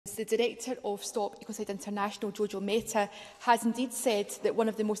the Director of Stop Ecocide International, Jojo Mehta, has indeed said that one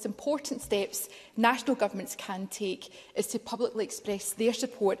of the most important steps national governments can take is to publicly express their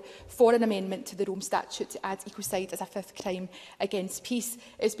support for an amendment to the Rome Statute to add ecocide as a fifth crime against peace.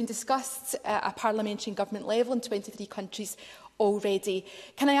 It has been discussed at a parliamentary and government level in 23 countries already.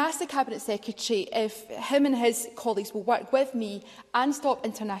 Can I ask the Cabinet Secretary if him and his colleagues will work with me and Stop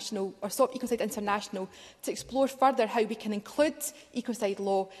Ecocide International to explore further how we can include ecocide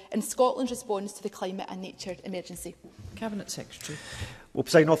law in Scotland's response to the climate and nature emergency? Cabinet Secretary. Well,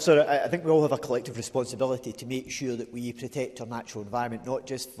 Presiding Officer, I think we all have a collective responsibility to make sure that we protect our natural environment, not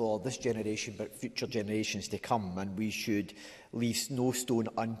just for this generation but future generations to come, and we should leave no stone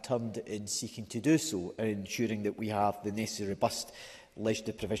unturned in seeking to do so and ensuring that we have the necessary robust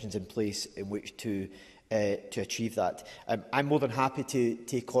legislative provisions in place in which to achieve that. I'm more than happy to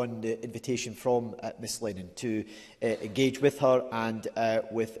take on the invitation from Ms Lennon to engage with her and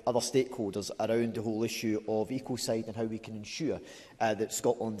with other stakeholders around the whole issue of ecocide and how we can ensure that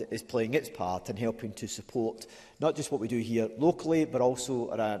Scotland is playing its part in helping to support not just what we do here locally, but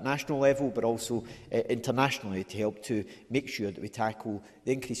also at a national level, but also internationally, to help to make sure that we tackle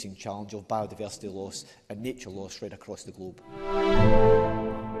the increasing challenge of biodiversity loss and nature loss right across the globe.